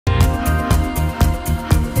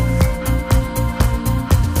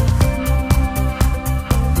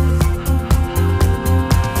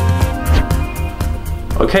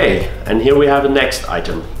Okay, and here we have the next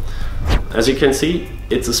item. As you can see,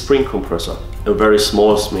 it's a spring compressor, a very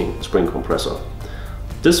small spring compressor.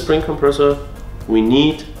 This spring compressor we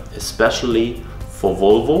need especially for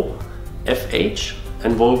Volvo FH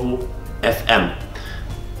and Volvo FM.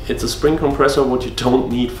 It's a spring compressor what you don't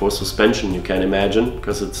need for suspension, you can imagine,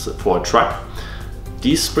 because it's for a truck.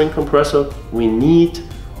 This spring compressor we need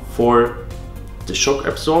for the shock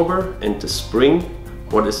absorber and the spring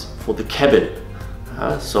what is for the cabin.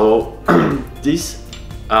 So these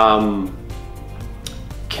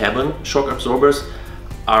cabin shock absorbers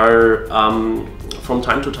are from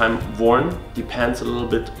time to time worn, depends a little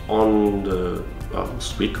bit on the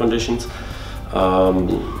street conditions.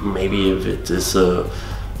 Maybe if it is a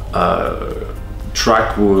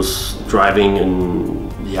truck who's driving in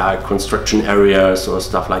construction areas or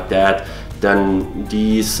stuff like that, then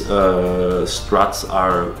these struts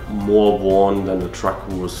are more worn than a truck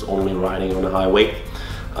who's only riding on a highway.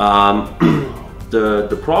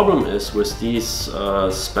 The problem is with these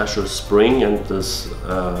special spring and this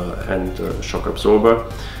shock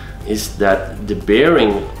absorber is that the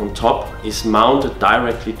bearing on top is mounted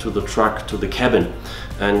directly to the truck, to the cabin,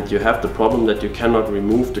 and you have the problem that you cannot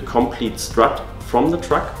remove the complete strut from the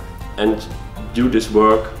truck and do this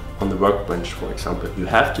work on the workbench, for example. You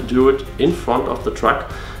have to do it in front of the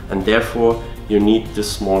truck, and therefore you need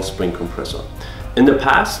this small spring compressor. In the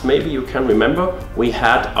past, maybe you can remember, we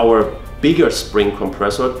had our bigger spring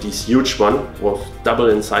compressor. This huge one was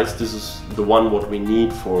double in size. This is the one what we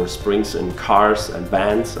need for springs in cars and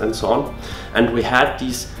vans and so on. And we had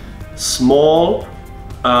these small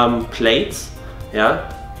plates,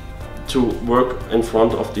 to work in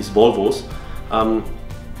front of these Volvos.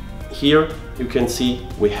 Here you can see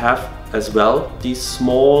we have as well these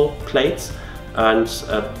small plates, and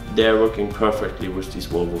they're working perfectly with these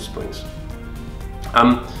Volvo springs.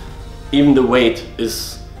 Even the weight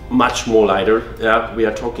is much more lighter. We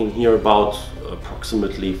are talking here about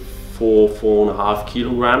approximately 4.5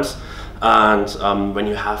 kilograms, and when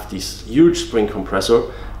you have this huge spring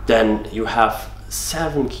compressor, then you have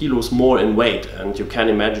 7 kilos more in weight, and you can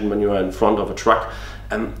imagine when you are in front of a truck,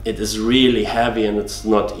 it is really heavy and it's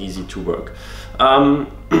not easy to work.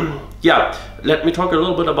 Let me talk a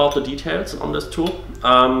little bit about the details on this tool.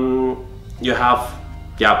 You have,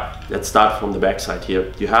 let's start from the back side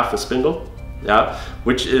here. You have a spindle,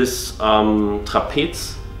 which is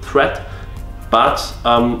trapeze thread, but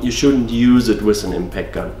you shouldn't use it with an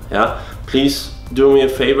impact gun. Please do me a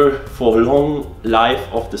favor, for long life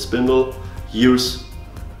of the spindle, use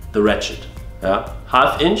the ratchet.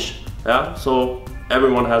 Half inch, so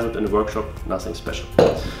everyone has it in the workshop, nothing special.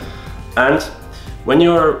 And while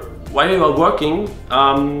you are working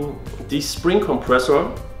the spring compressor,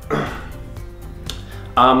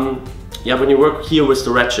 when you work here with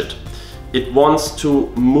the ratchet, it wants to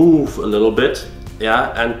move a little bit,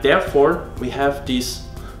 and therefore we have this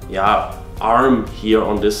arm here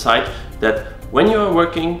on this side, that when you are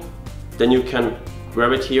working, then you can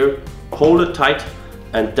grab it here, hold it tight,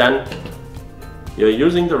 and then you're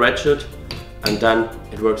using the ratchet, and then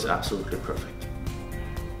it works absolutely perfect.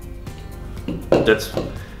 That's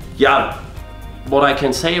what I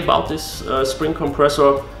can say about this spring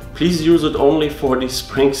compressor. Please use it only for these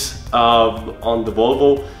springs on the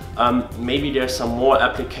Volvo. Maybe there's some more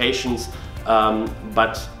applications,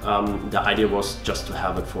 but the idea was just to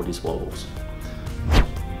have it for these Volvos.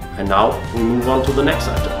 And now we move on to the next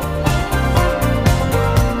item.